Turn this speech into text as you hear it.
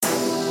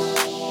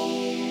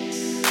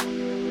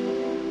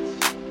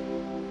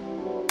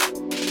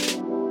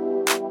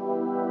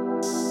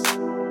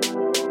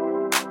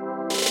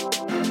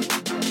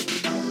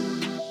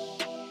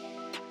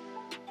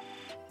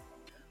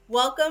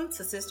Welcome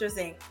to Sisters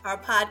Inc., our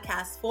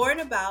podcast for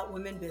and about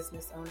women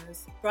business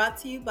owners, brought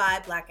to you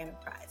by Black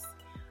Enterprise.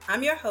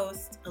 I'm your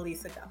host,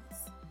 Elisa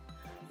Gums.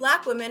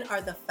 Black women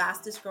are the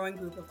fastest growing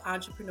group of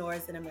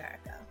entrepreneurs in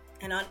America.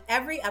 And on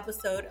every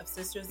episode of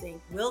Sisters Inc.,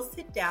 we'll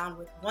sit down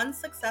with one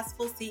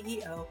successful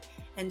CEO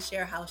and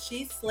share how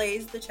she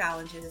slays the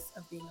challenges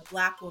of being a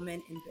Black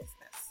woman in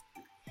business.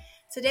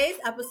 Today's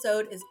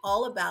episode is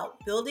all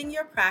about building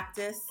your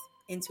practice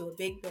into a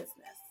big business.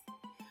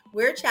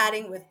 We're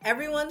chatting with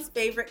everyone's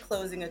favorite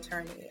closing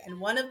attorney and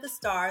one of the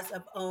stars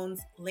of OWN's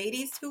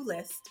Ladies Who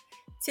List,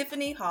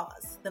 Tiffani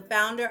Hawes, the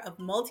founder of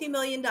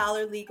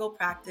multimillion-dollar legal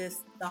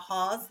practice, the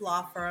Hawes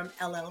Law Firm,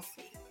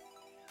 LLC.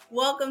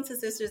 Welcome to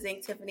Sisters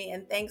Inc., Tiffani,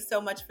 and thanks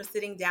so much for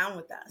sitting down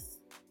with us.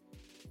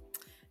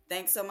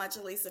 Thanks so much,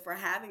 Elisa, for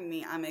having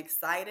me. I'm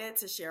excited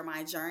to share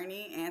my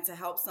journey and to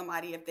help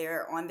somebody if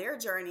they're on their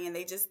journey and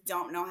they just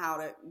don't know how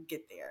to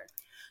get there.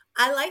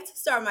 I like to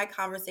start my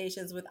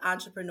conversations with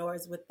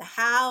entrepreneurs with the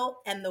how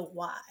and the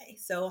why.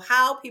 So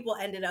how people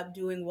ended up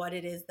doing what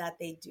it is that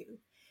they do.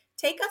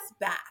 Take us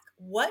back.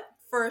 What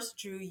first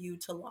drew you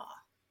to law?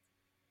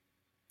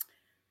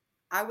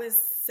 I was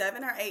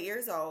 7 or 8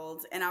 years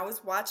old and I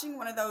was watching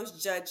one of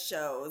those judge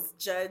shows,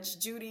 Judge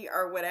Judy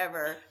or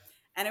whatever.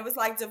 And it was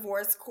like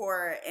divorce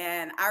court.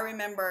 And I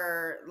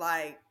remember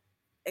like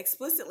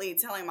explicitly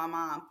telling my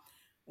mom,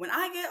 when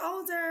I get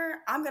older,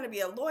 I'm going to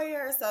be a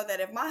lawyer so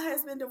that if my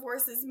husband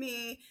divorces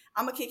me,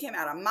 I'm going to kick him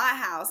out of my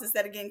house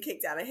instead of getting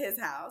kicked out of his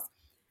house.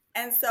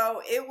 And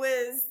so it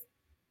was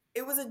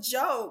a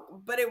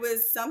joke, but it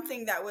was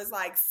something that was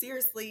like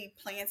seriously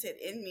planted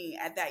in me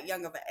at that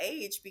young of an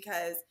age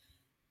because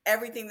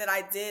everything that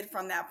I did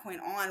from that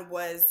point on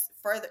was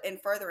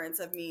furtherance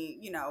of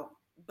me,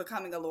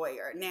 becoming a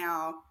lawyer.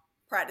 Now,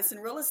 practicing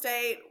real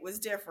estate was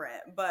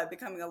different, but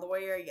becoming a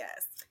lawyer,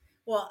 yes.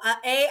 Well,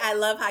 I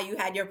love how you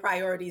had your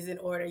priorities in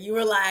order. You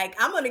were like,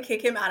 I'm going to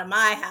kick him out of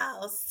my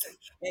house,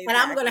 exactly. And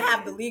I'm going to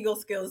have the legal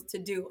skills to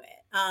do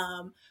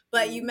it.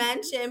 But you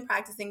mentioned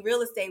practicing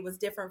real estate was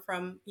different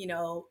from,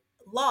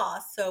 law.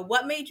 So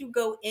what made you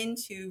go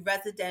into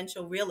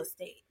residential real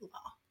estate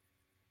law?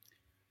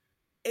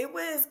 It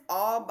was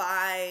all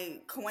by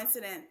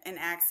coincidence and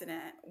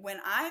accident. When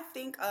I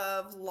think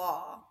of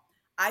law,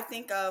 I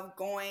think of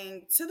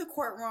going to the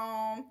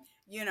courtroom,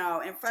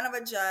 in front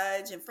of a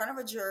judge, in front of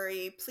a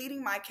jury,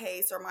 pleading my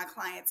case or my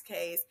client's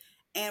case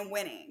and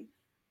winning.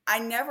 I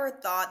never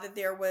thought that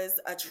there was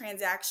a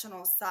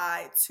transactional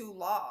side to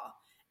law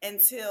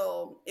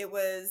until it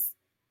was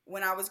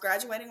when I was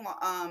graduating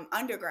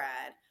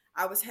undergrad.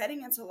 I was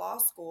heading into law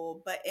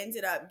school, but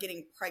ended up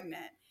getting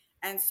pregnant.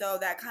 And so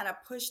that kind of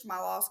pushed my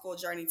law school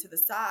journey to the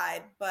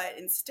side. But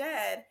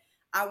instead,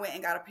 I went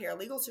and got a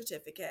paralegal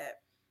certificate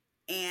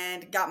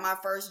and got my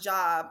first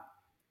job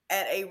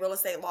at a real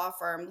estate law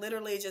firm.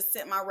 Literally just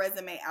sent my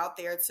resume out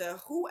there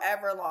to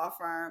whoever law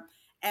firm.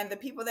 And the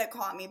people that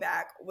called me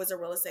back was a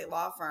real estate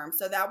law firm.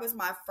 So that was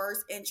my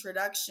first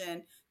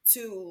introduction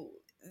to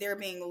there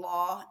being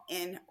law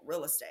in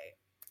real estate.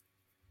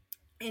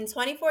 In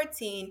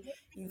 2014,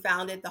 you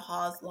founded the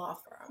Hawes Law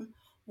Firm.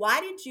 Why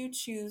did you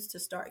choose to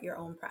start your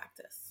own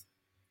practice?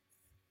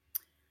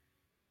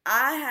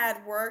 I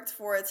had worked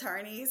for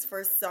attorneys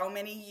for so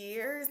many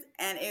years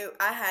and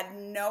I had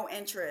no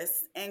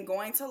interest in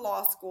going to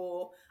law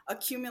school,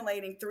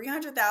 accumulating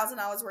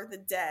 $300,000 worth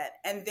of debt,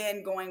 and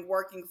then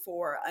working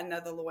for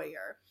another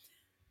lawyer.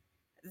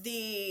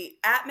 The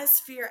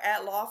atmosphere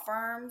at law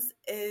firms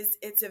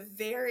it's a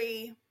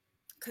very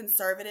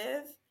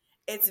conservative,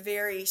 it's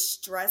very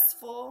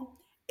stressful,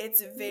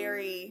 it's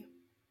very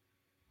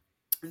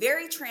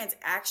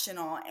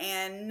transactional,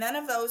 and none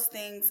of those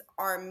things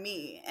are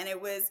me. And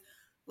it was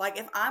like,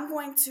 if I'm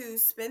going to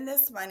spend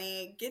this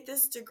money, get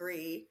this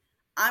degree,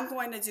 I'm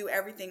going to do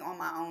everything on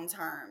my own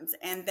terms.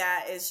 And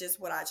that is just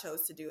what I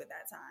chose to do at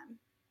that time.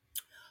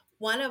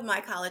 One of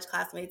my college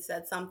classmates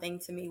said something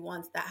to me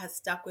once that has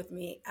stuck with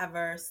me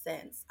ever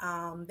since.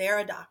 They're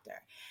a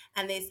doctor.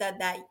 And they said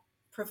that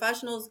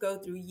professionals go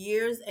through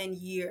years and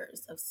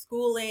years of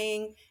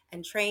schooling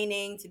and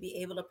training to be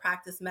able to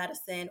practice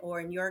medicine, or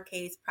in your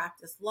case,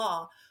 practice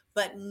law,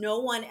 but no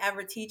one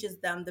ever teaches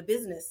them the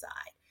business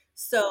side.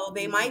 So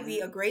they might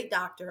be a great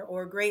doctor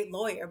or a great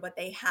lawyer, but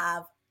they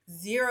have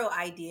zero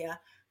idea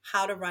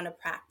how to run a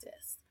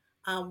practice.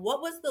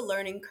 What was the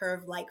learning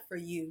curve like for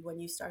you when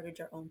you started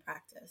your own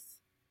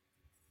practice?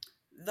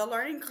 The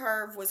learning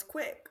curve was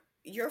quick.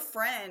 Your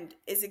friend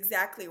is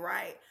exactly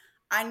right.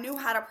 I knew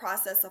how to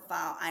process a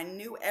file. I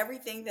knew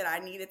everything that I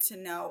needed to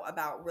know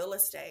about real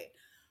estate.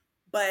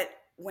 But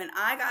when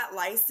I got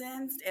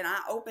licensed and I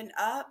opened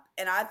up,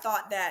 and I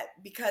thought that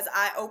because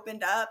I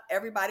opened up,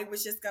 everybody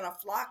was just going to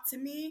flock to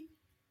me,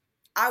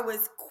 I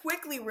was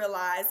quickly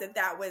realized that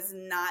that was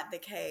not the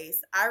case.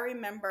 I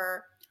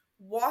remember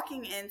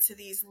walking into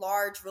these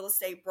large real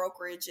estate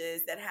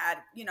brokerages that had,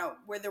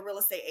 where the real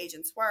estate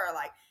agents were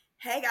like,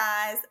 hey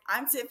guys,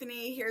 I'm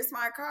Tiffani. Here's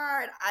my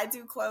card. I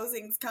do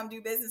closings. Come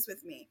do business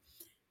with me.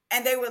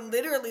 And they would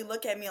literally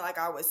look at me like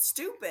I was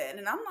stupid.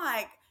 And I'm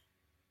like,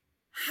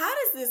 how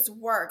does this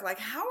work? Like,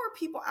 how are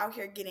people out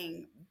here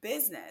getting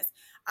business?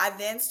 I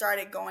then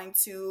started going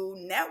to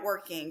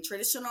networking,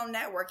 traditional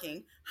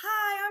networking.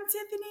 Hi, I'm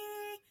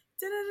Tiffany.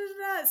 Da,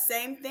 da, da, da.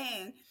 Same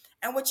thing.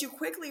 And what you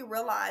quickly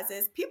realize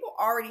is people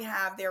already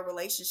have their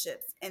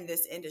relationships in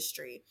this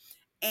industry.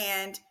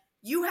 And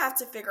you have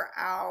to figure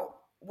out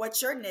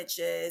what your niche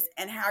is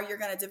and how you're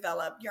going to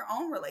develop your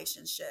own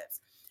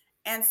relationships.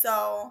 And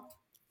so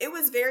it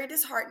was very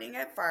disheartening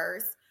at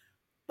first.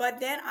 But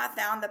then I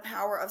found the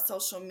power of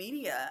social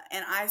media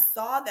and I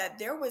saw that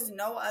there was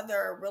no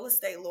other real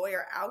estate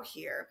lawyer out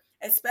here,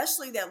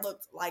 especially that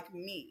looked like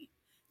me,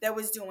 that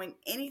was doing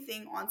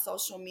anything on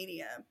social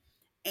media.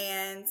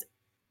 And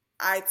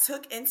I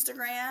took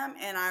Instagram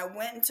and I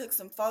went and took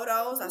some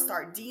photos. I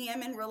started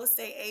DMing real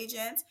estate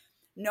agents.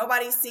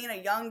 Nobody's seen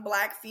a young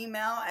Black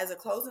female as a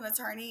closing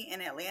attorney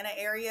in Atlanta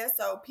area.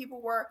 So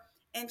people were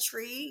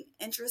intrigued,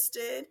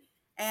 interested,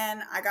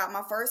 and I got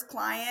my first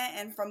client.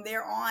 And from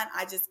there on,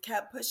 I just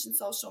kept pushing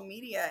social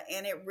media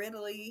and it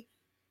really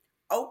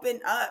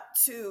opened up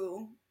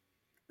to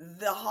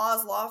the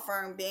Hawes Law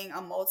Firm being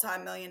a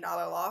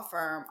multi-million-dollar law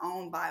firm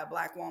owned by a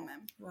Black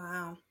woman.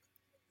 Wow.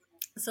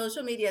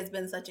 Social media has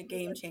been such a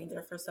game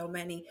changer for so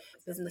many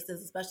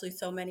businesses, especially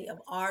so many of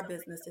our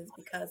businesses,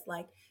 because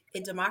like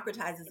it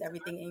democratizes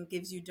everything and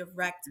gives you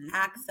direct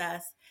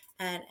access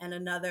and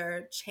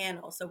another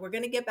channel. So we're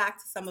going to get back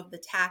to some of the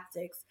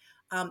tactics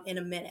in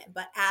a minute.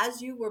 But as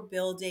you were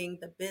building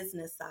the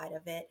business side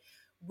of it,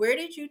 where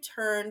did you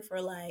turn for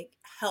like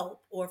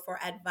help or for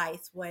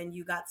advice when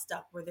you got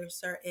stuck? Were there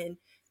certain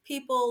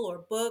people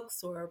or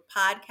books or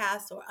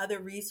podcasts or other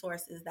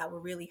resources that were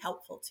really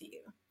helpful to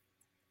you?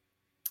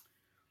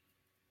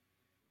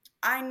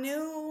 I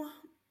knew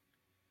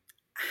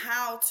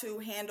how to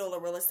handle a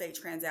real estate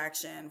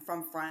transaction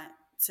from front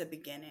to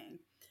beginning.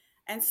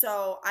 And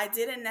so I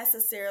didn't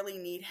necessarily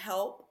need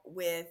help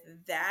with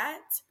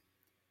that.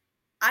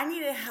 I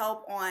needed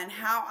help on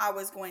how I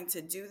was going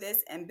to do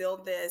this and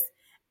build this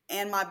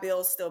and my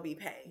bills still be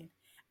paid.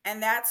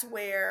 And that's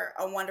where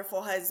a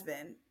wonderful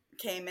husband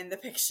came in the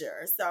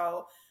picture.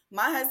 So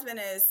my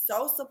husband is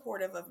so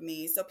supportive of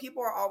me. So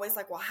people are always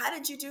like, well, how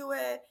did you do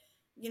it?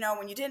 You know,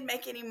 when you didn't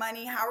make any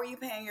money, how are you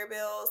paying your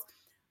bills?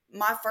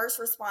 My first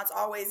response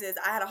always is,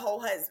 I had a whole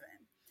husband.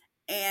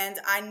 And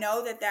I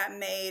know that that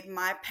made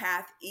my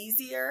path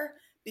easier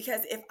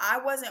because if I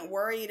wasn't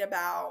worried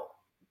about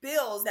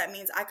bills, that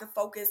means I could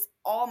focus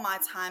all my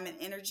time and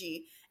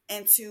energy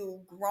into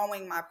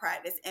growing my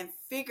practice and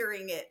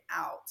figuring it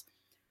out.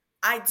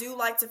 I do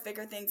like to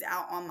figure things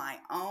out on my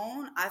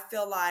own. I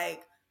feel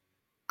like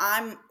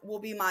I will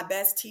be my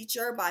best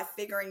teacher by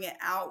figuring it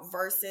out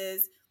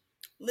versus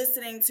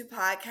listening to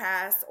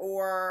podcasts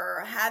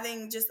or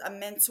having just a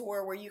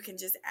mentor where you can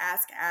just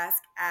ask.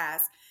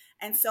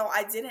 And so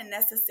I didn't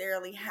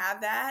necessarily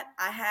have that.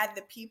 I had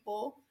the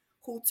people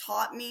who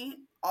taught me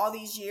all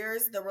these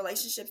years, the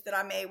relationships that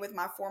I made with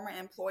my former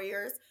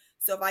employers.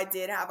 So if I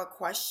did have a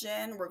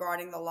question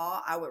regarding the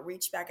law, I would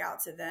reach back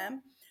out to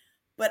them.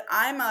 But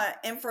I'm a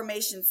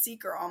information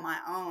seeker on my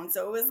own.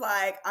 So it was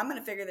like, I'm going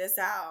to figure this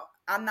out.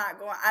 I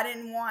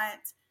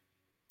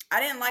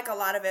didn't like a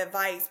lot of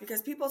advice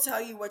because people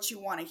tell you what you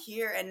want to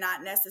hear and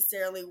not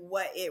necessarily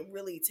what it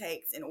really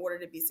takes in order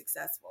to be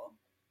successful.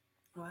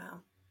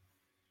 Wow.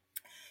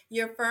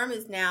 Your firm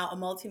is now a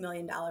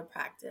multi-million-dollar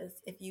practice.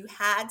 If you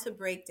had to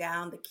break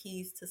down the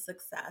keys to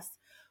success,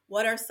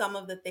 what are some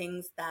of the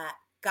things that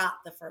got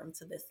the firm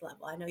to this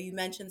level? I know you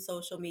mentioned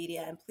social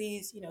media, and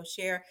please,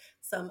 share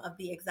some of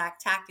the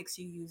exact tactics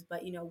you use,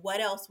 but, what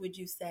else would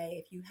you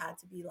say if you had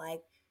to be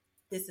like,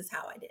 this is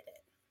how I did it?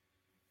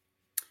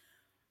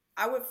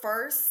 I would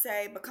first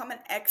say become an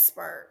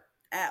expert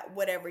at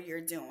whatever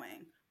you're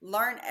doing.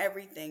 Learn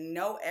everything,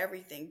 know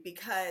everything,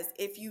 because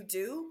if you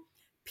do,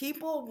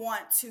 people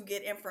want to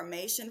get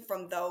information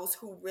from those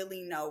who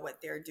really know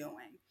what they're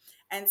doing.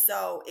 And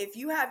so if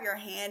you have your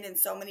hand in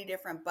so many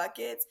different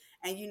buckets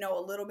and you know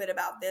a little bit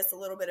about this, a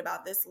little bit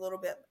about this, a little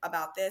bit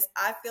about this,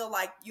 I feel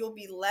like you'll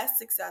be less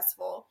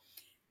successful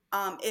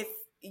if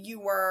you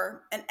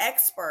were an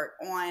expert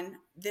on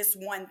this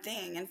one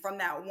thing. And from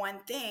that one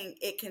thing,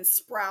 it can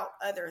sprout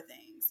other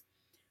things.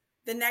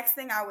 The next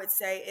thing I would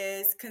say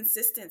is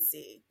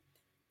consistency.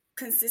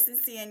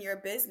 Consistency in your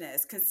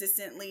business,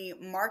 consistently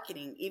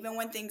marketing, even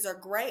when things are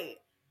great.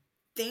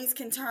 Things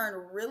can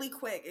turn really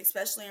quick,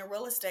 especially in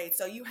real estate.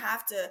 So you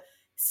have to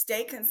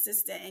stay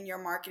consistent in your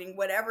marketing,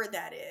 whatever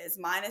that is.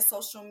 Mine is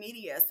social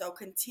media. So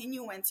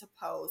continuing to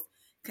post,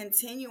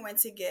 continuing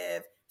to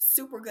give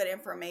super good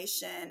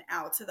information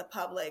out to the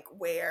public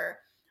where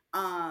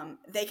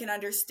they can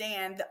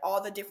understand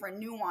all the different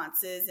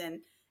nuances and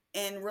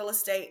in real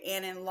estate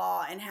and in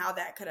law and how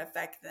that could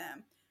affect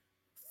them.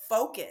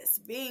 Focus,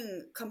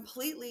 being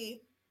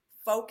completely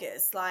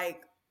focused.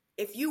 Like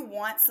if you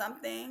want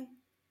something,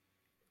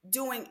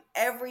 doing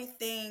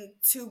everything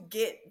to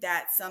get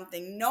that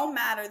something, no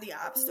matter the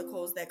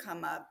obstacles that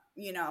come up.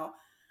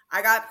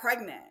 I got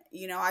pregnant.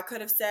 I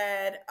could have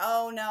said,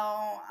 oh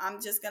no, I'm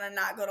just going to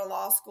not go to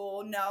law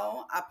school.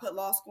 No, I put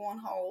law school on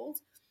hold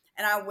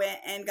and I went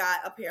and got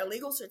a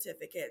paralegal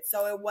certificate.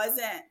 So it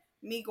wasn't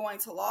me going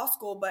to law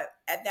school, but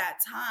at that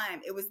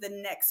time, it was the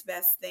next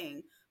best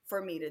thing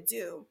for me to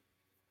do.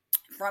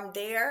 From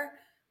there,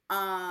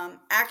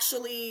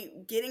 actually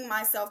getting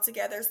myself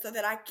together so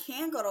that I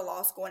can go to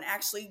law school and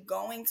actually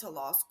going to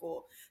law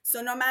school.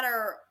 So no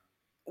matter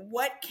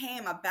what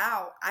came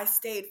about, I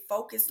stayed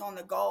focused on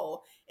the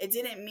goal. It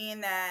didn't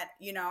mean that,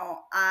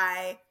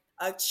 I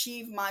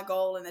achieved my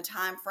goal in the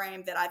time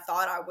frame that I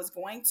thought I was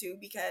going to,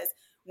 because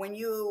when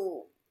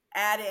you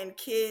add in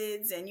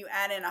kids and you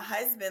add in a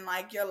husband,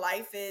 like, your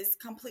life is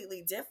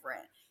completely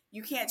different.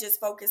 You can't just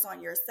focus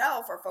on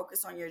yourself or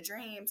focus on your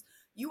dreams.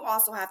 You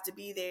also have to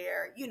be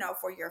there,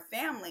 for your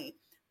family.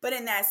 But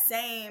in that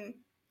same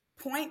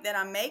point that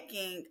I'm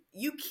making,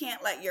 you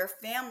can't let your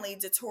family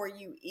detour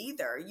you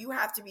either. You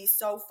have to be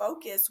so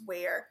focused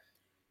where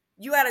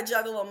you got to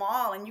juggle them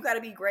all, and you got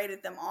to be great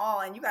at them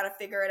all, and you got to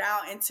figure it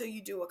out until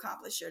you do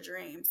accomplish your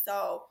dream.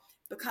 So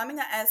becoming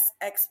an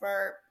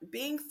expert,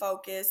 being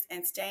focused,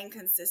 and staying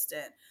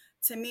consistent,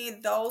 to me,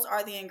 those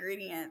are the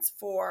ingredients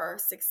for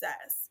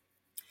success.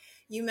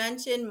 You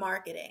mentioned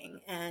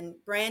marketing, and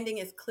branding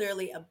is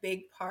clearly a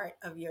big part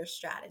of your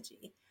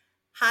strategy.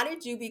 How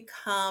did you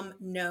become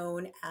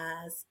known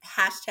as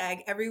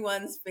hashtag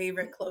everyone's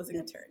favorite closing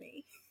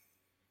attorney?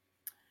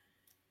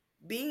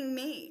 Being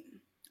me,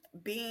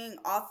 being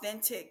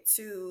authentic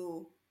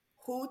to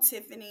who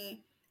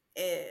Tiffani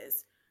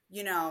is.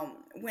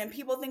 When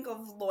people think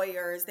of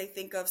lawyers, they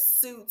think of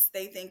suits,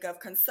 they think of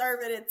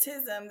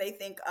conservatism, they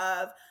think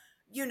of,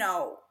 you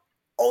know,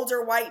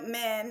 older white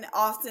men.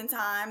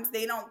 Oftentimes,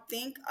 they don't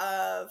think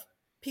of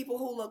people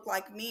who look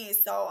like me.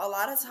 So, a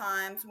lot of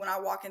times when I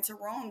walk into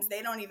rooms,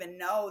 they don't even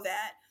know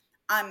that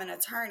I'm an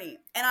attorney.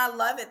 And I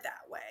love it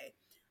that way,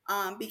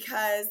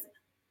 because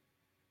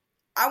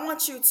I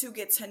want you to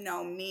get to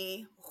know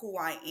me, who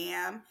I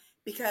am,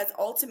 because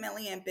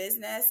ultimately in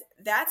business,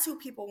 that's who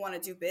people want to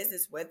do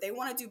business with. They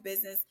want to do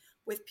business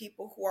with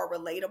people who are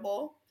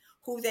relatable,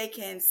 who they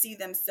can see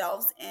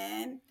themselves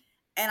in.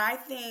 And I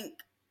think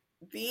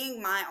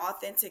being my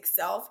authentic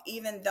self,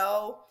 even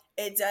though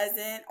it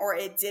doesn't or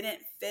it didn't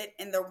fit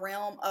in the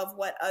realm of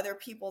what other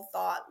people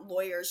thought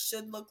lawyers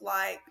should look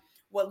like,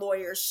 what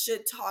lawyers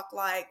should talk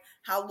like,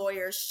 how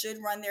lawyers should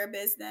run their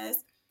business,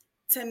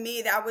 to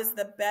me, that was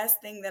the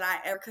best thing that I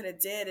ever could have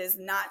did, is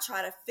not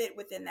try to fit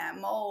within that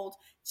mold,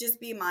 just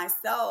be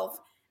myself.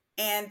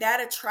 And that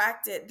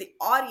attracted the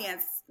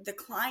audience, the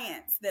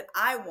clients that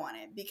I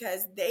wanted,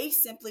 because they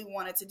simply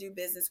wanted to do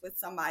business with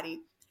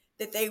somebody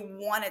that they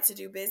wanted to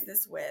do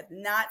business with,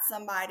 not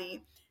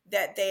somebody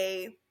that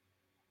they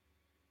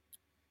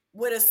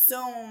would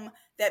assume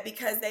that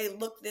because they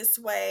look this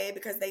way,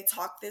 because they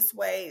talk this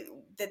way,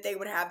 that they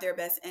would have their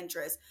best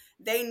interest.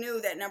 They knew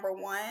that, number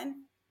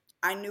one,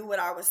 I knew what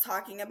I was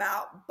talking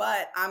about,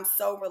 but I'm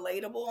so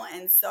relatable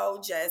and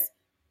so just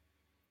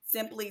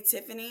simply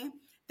Tiffani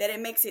that it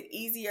makes it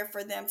easier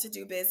for them to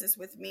do business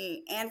with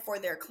me and for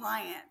their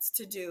clients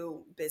to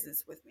do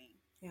business with me.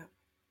 Yeah.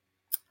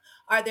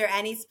 Are there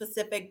any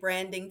specific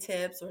branding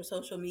tips or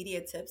social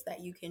media tips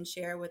that you can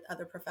share with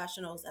other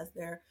professionals as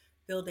they're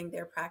building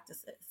their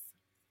practices?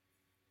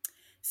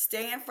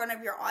 Stay in front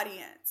of your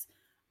audience.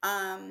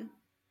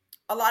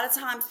 A lot of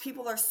times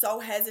people are so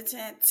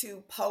hesitant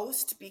to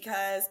post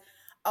because,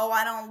 oh,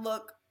 I don't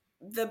look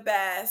the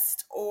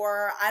best,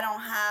 or I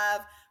don't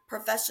have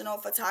professional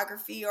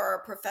photography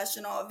or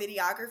professional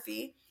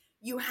videography.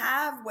 You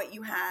have what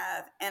you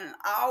have. And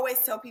I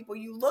always tell people,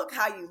 you look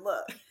how you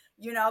look,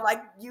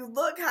 like, you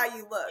look how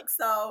you look.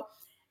 So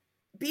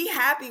be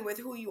happy with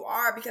who you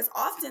are, because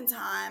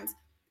oftentimes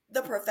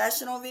the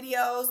professional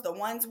videos, the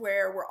ones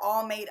where we're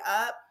all made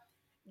up,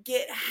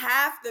 get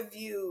half the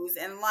views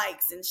and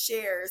likes and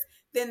shares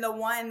than the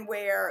one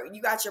where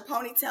you got your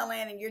ponytail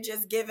in and you're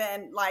just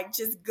giving like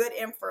just good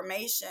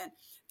information.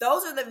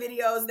 Those are the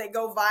videos that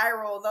go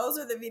viral. Those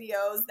are the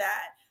videos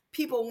that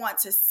people want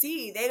to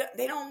see.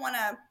 They don't want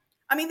to,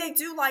 I mean, they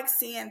do like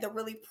seeing the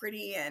really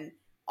pretty and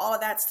all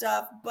of that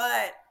stuff,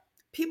 but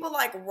people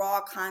like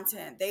raw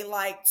content. They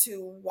like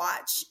to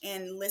watch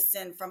and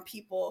listen from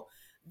people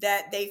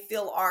that they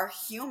feel are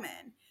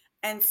human.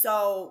 And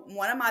so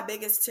one of my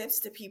biggest tips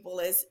to people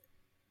is,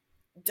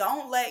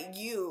 don't let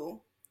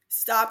you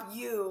stop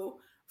you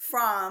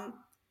from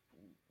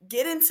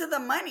getting to the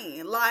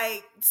money.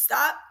 Like,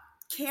 stop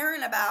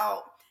caring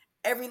about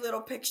every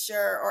little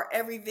picture or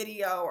every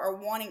video or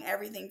wanting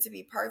everything to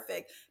be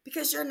perfect,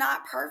 because you're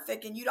not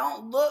perfect and you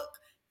don't look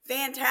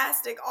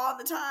fantastic all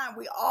the time.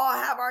 We all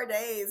have our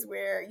days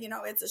where,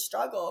 it's a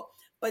struggle,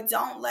 but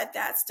don't let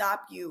that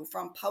stop you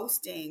from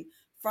posting,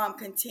 from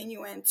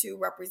continuing to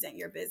represent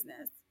your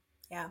business.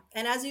 Yeah.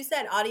 And as you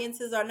said,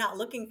 audiences are not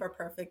looking for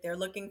perfect, they're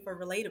looking for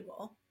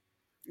relatable.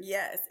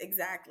 Yes,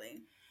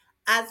 exactly.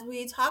 As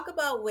we talk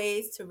about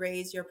ways to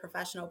raise your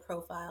professional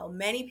profile,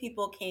 many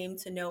people came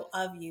to know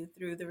of you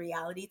through the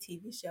reality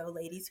TV show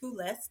Ladies Who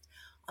List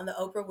on the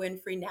Oprah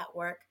Winfrey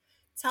Network.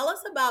 Tell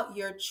us about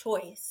your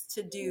choice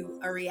to do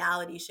a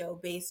reality show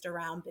based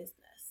around business.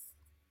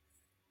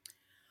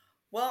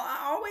 Well,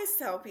 I always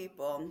tell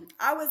people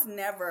I was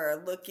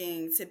never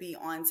looking to be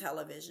on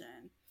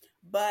television.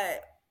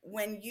 But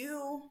when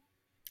you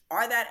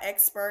are that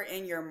expert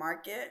in your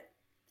market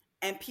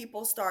and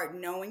people start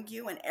knowing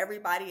you and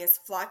everybody is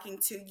flocking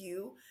to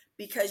you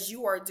because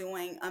you are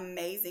doing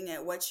amazing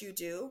at what you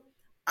do,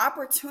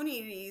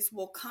 opportunities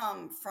will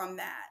come from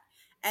that.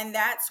 And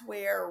that's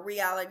where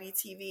reality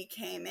TV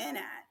came in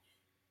at.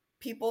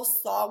 People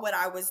saw what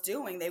I was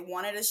doing. They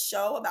wanted a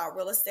show about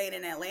real estate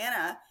in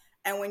Atlanta.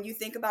 And when you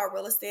think about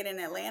real estate in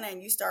Atlanta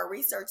and you start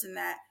researching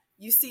that,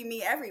 you see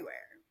me everywhere.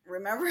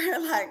 Remember,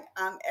 like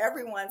I'm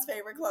everyone's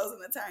favorite closing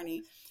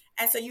attorney.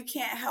 And so you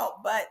can't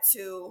help but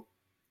to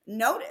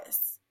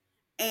notice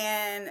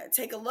and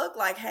take a look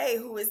like, hey,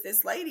 who is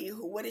this lady?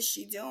 What is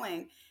she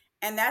doing?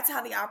 And that's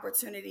how the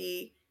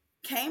opportunity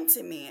came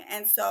to me.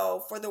 And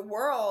so for the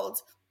world,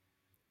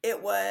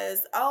 it was,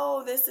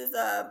 oh, this is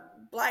a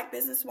Black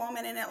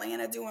businesswoman in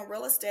Atlanta doing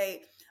real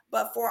estate.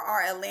 But for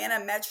our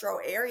Atlanta metro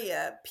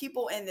area,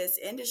 people in this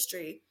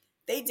industry,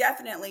 they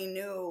definitely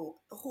knew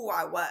who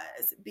I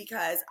was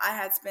because I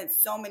had spent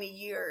so many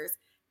years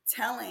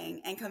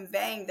telling and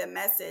conveying the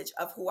message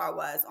of who I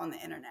was on the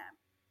internet.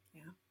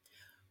 Yeah.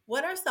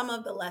 What are some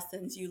of the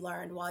lessons you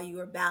learned while you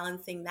were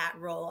balancing that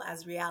role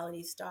as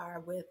reality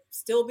star with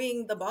still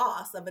being the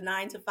boss of a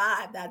 9 to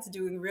 5 that's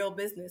doing real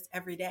business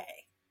every day?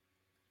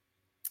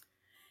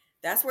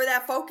 That's where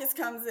that focus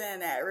comes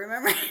in at.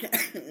 Remember,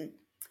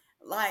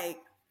 like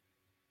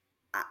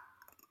I,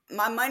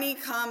 my money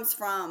comes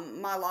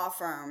from my law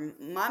firm.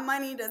 My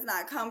money does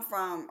not come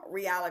from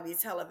reality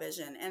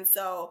television. And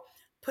so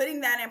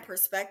putting that in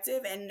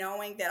perspective and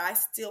knowing that I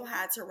still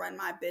had to run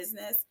my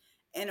business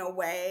in a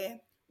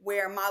way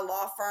where my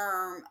law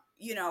firm,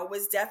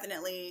 was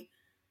definitely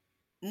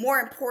more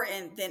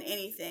important than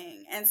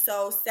anything. And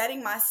so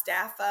setting my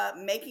staff up,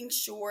 making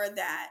sure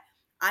that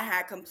I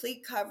had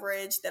complete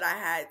coverage, that I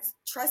had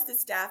trusted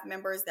staff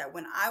members, that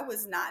when I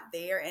was not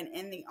there and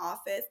in the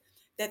office,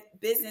 that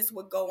business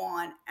would go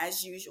on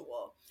as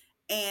usual.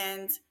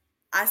 And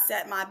I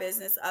set my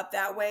business up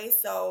that way.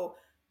 So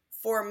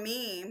for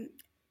me,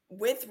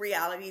 with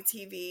reality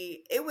TV,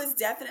 it was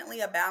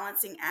definitely a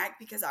balancing act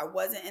because I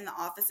wasn't in the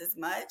office as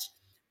much,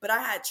 but I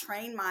had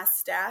trained my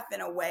staff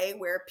in a way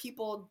where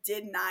people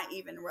did not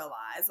even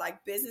realize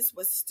like business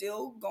was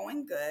still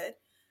going good.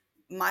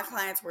 My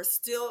clients were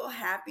still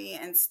happy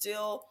and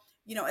still,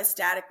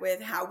 ecstatic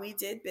with how we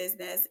did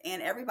business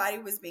and everybody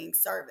was being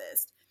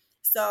serviced.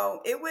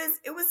 So it was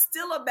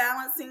still a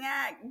balancing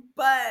act,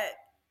 but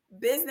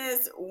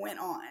business went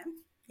on.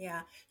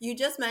 Yeah, you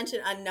just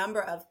mentioned a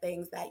number of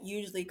things that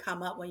usually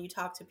come up when you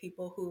talk to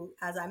people who,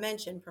 as I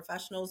mentioned,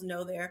 professionals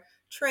know their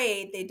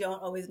trade. They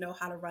don't always know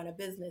how to run a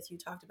business. You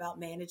talked about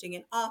managing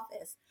an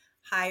office,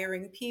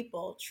 hiring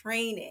people,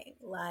 training.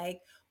 Like,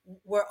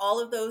 were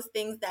all of those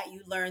things that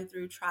you learned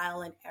through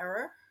trial and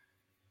error?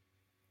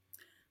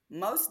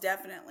 Most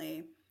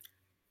definitely.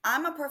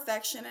 I'm a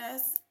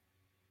perfectionist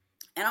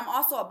and I'm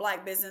also a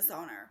Black business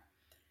owner.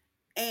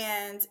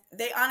 And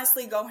they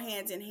honestly go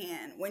hand in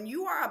hand. When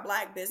you are a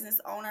Black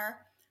business owner,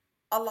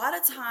 a lot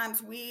of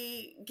times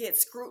we get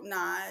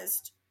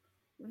scrutinized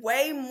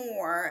way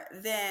more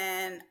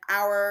than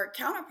our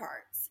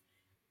counterparts.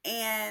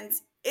 And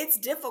it's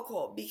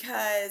difficult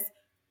because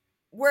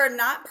we're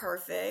not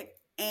perfect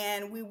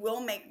and we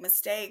will make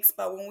mistakes,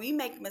 but when we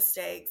make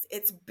mistakes,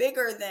 it's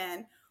bigger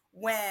than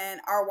when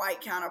our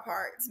white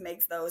counterparts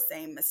makes those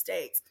same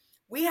mistakes.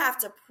 We have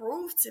to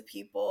prove to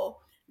people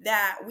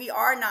that we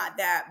are not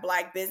that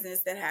Black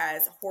business that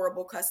has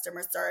horrible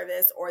customer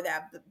service or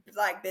that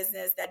Black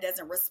business that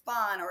doesn't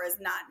respond or is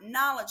not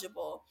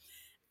knowledgeable.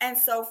 And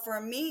so for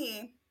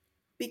me,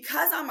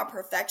 because I'm a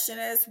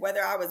perfectionist,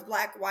 whether I was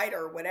Black, white,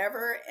 or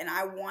whatever, and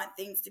I want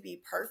things to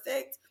be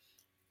perfect,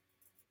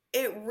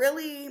 it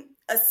really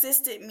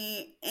assisted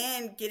me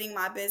in getting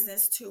my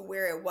business to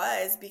where it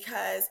was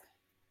because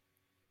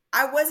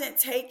I wasn't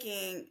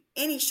taking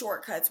any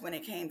shortcuts when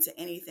it came to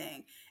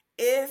anything.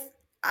 If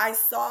I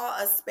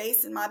saw a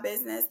space in my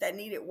business that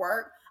needed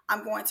work,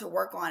 I'm going to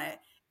work on it.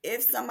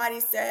 If somebody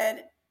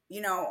said,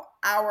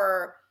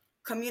 our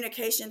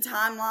communication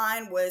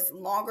timeline was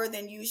longer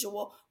than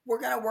usual, we're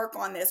going to work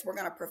on this. We're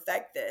going to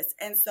perfect this.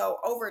 And so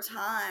over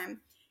time,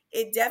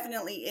 it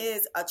definitely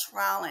is a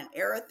trial and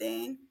error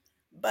thing.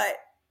 But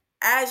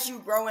as you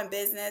grow in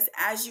business,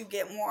 as you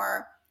get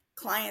more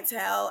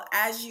clientele,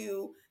 as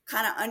you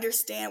kind of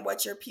understand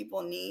what your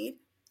people need,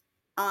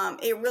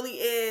 it really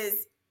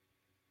is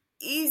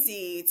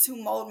easy to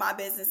mold my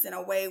business in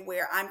a way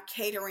where I'm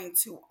catering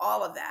to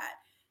all of that.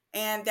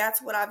 And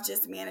that's what I've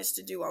just managed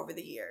to do over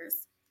the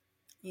years.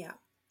 Yeah.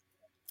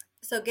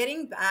 So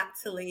getting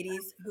back to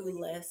Ladies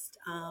Who List,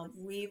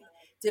 we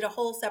did a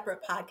whole separate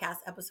podcast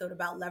episode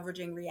about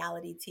leveraging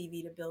reality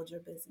TV to build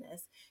your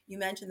business. You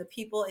mentioned the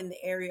people in the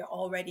area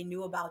already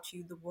knew about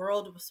you. The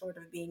world was sort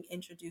of being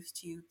introduced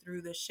to you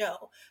through the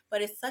show,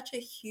 but it's such a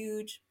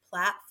huge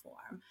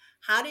platform.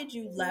 How did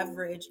you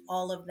leverage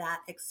all of that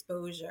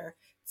exposure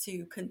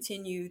to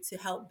continue to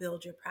help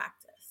build your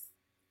practice?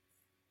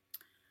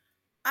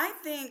 I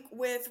think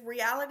with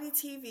reality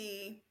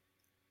TV,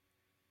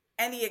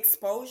 and the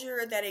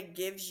exposure that it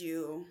gives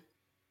you,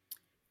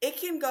 it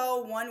can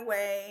go one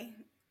way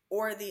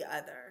or the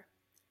other.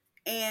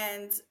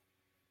 And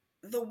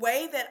the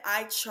way that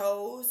I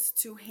chose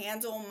to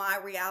handle my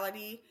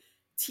reality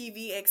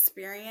TV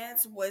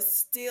experience was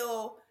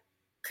still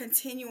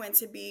continuing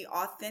to be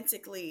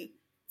authentically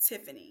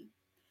Tiffani.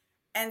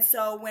 And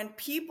so when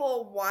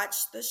people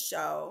watched the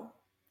show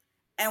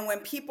and when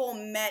people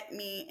met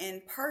me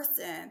in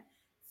person,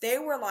 they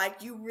were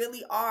like, you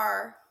really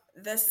are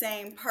the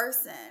same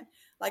person.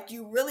 Like,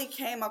 you really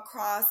came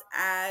across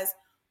as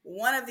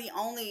one of the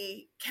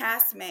only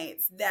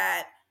castmates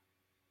that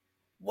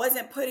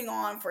wasn't putting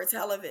on for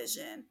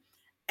television.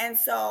 And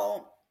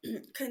so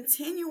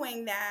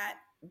continuing that,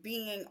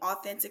 being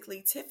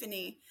authentically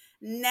Tiffani,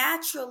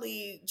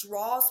 naturally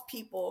draws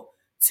people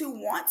to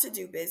want to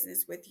do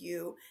business with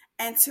you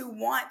and to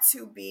want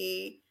to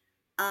be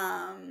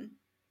um,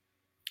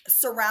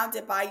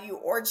 surrounded by you,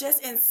 or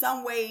just in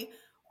some way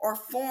or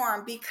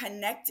form be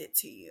connected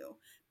to you,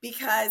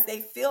 because they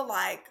feel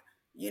like,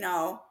 you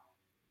know,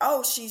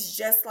 oh, she's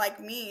just like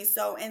me.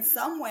 So in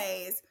some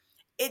ways,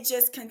 it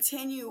just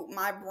continued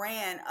my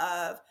brand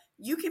of,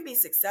 you can be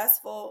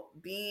successful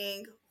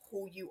being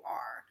who you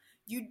are.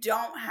 You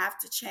don't have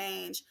to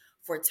change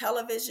for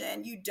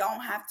television. You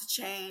don't have to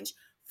change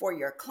for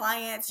your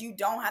clients. You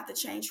don't have to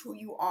change who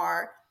you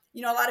are.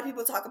 You know, a lot of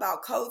people talk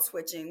about code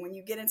switching. When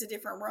you get into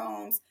different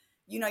rooms,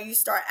 you know, you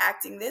start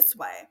acting this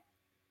way.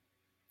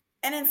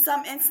 And in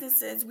some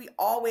instances, we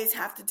always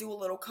have to do a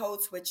little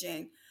code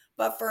switching.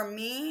 But for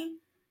me,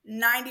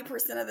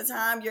 90% of the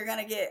time, you're going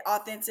to get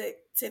authentic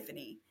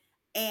Tiffani.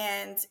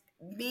 And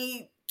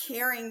me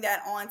carrying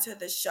that onto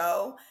the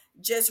show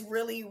just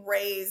really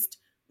raised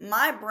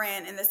my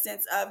brand in the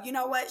sense of, you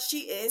know what,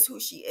 she is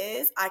who she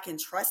is. I can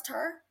trust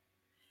her.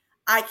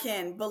 I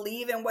can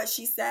believe in what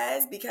she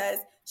says because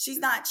she's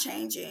not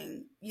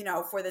changing, you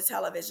know, for the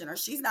television, or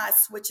she's not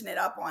switching it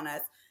up on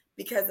us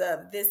because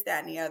of this,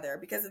 that, and the other,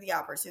 because of the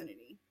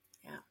opportunity.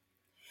 Yeah.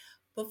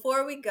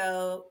 Before we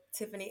go,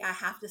 Tiffani, I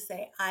have to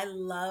say, I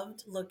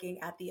loved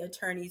looking at the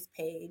attorneys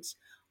page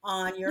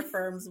on your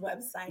firm's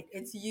website.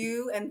 It's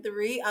you and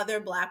 3 other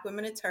Black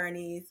women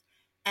attorneys,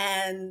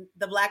 and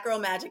the Black Girl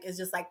Magic is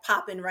just like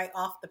popping right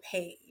off the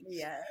page.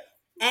 Yes.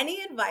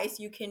 Any advice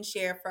you can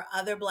share for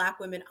other Black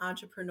women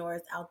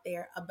entrepreneurs out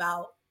there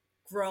about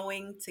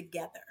growing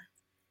together?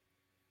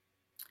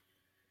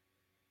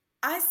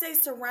 I say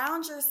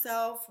surround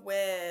yourself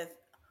with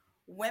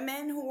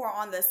women who are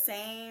on the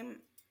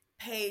same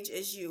page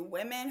as you,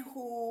 women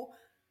who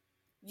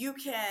you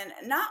can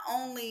not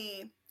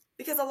only,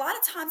 because a lot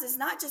of times it's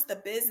not just the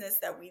business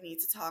that we need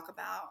to talk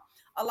about.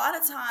 A lot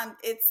of times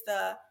it's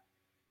the,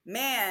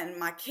 man,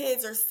 my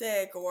kids are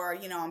sick, or,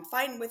 you know, I'm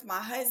fighting with my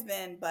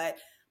husband, but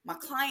my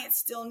clients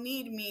still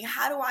need me.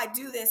 How do I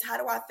do this? How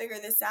do I figure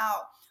this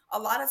out? A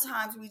lot of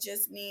times we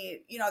just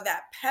need, you know,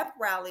 that pep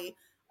rally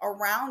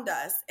around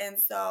us. And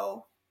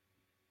so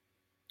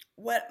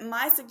what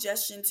my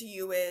suggestion to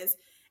you is,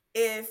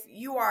 if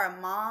you are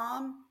a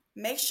mom,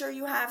 make sure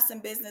you have some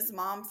business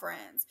mom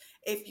friends.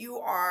 If you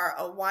are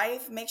a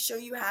wife, make sure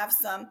you have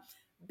some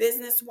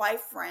business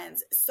wife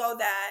friends, so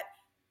that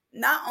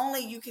not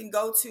only you can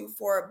go to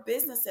for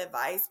business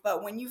advice,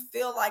 but when you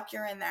feel like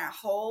you're in that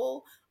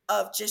hole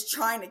of just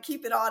trying to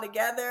keep it all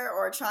together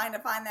or trying to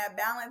find that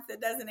balance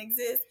that doesn't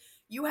exist,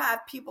 you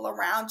have people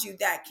around you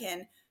that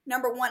can,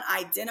 number one,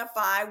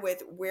 identify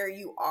with where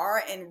you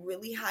are and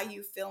really how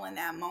you feel in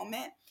that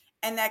moment,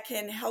 and that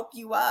can help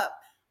you up,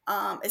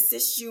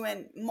 assist you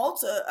in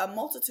a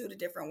multitude of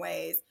different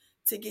ways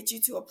to get you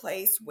to a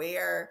place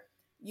where,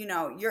 you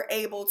know, you're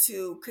able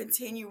to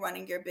continue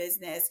running your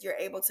business, you're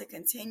able to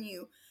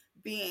continue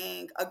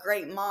being a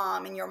great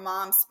mom in your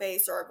mom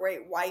space, or a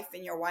great wife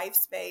in your wife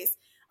space,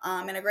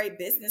 and a great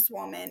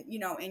businesswoman, you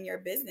know, in your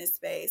business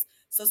space.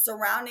 So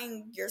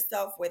surrounding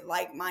yourself with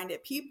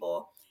like-minded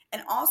people,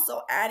 and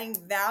also adding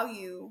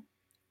value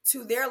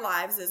to their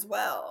lives as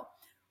well.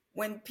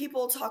 When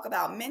people talk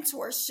about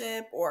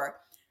mentorship or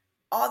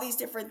all these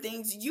different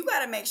things, you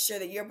got to make sure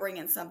that you're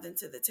bringing something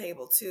to the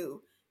table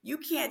too. You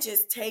can't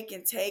just take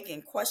and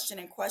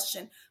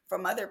question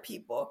from other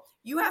people.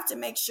 You have to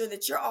make sure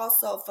that you're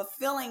also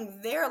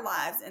fulfilling their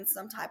lives in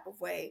some type of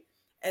way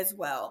as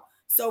well.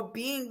 So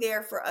being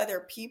there for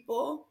other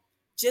people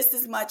just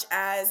as much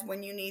as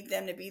when you need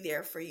them to be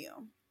there for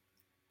you.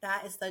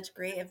 That is such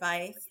great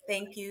advice.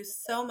 Thank you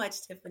so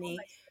much, Tiffani,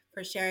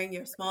 for sharing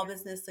your small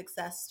business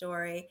success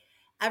story.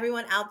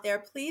 Everyone out there,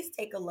 please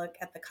take a look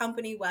at the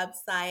company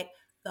website,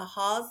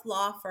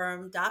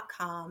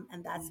 thehaweslawfirm.com,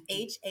 and that's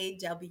HAWES.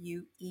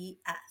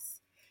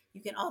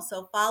 You can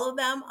also follow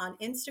them on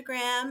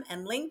Instagram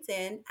and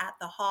LinkedIn at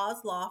the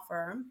Hawes Law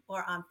Firm,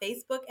 or on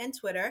Facebook and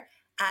Twitter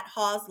at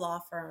Hawes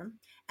Law Firm.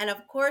 And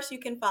of course, you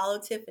can follow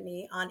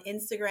Tiffani on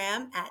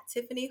Instagram at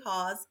Tiffani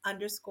Hawes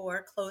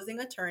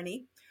 _closing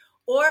attorney,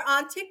 or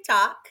on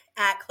TikTok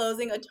at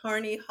Closing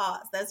Attorney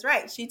Hawes. That's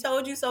right. She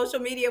told you social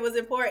media was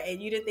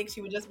important. You didn't think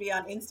she would just be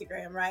on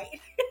Instagram, right?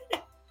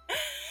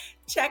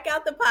 Check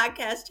out the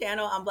podcast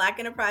channel on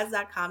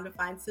blackenterprise.com to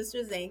find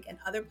Sisters Inc. and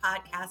other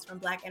podcasts from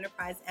Black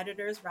Enterprise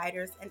editors,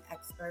 writers, and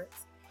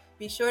experts.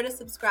 Be sure to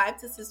subscribe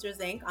to Sisters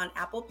Inc. on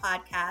Apple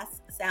Podcasts,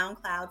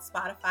 SoundCloud,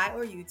 Spotify,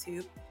 or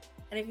YouTube.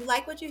 And if you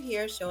like what you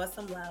hear, show us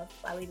some love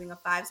by leaving a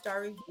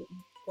 5-star review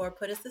or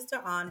put a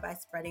sister on by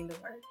spreading the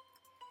word.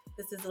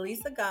 This is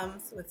Elisa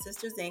Gums with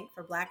Sisters Inc.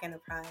 for Black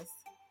Enterprise.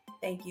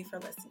 Thank you for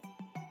listening.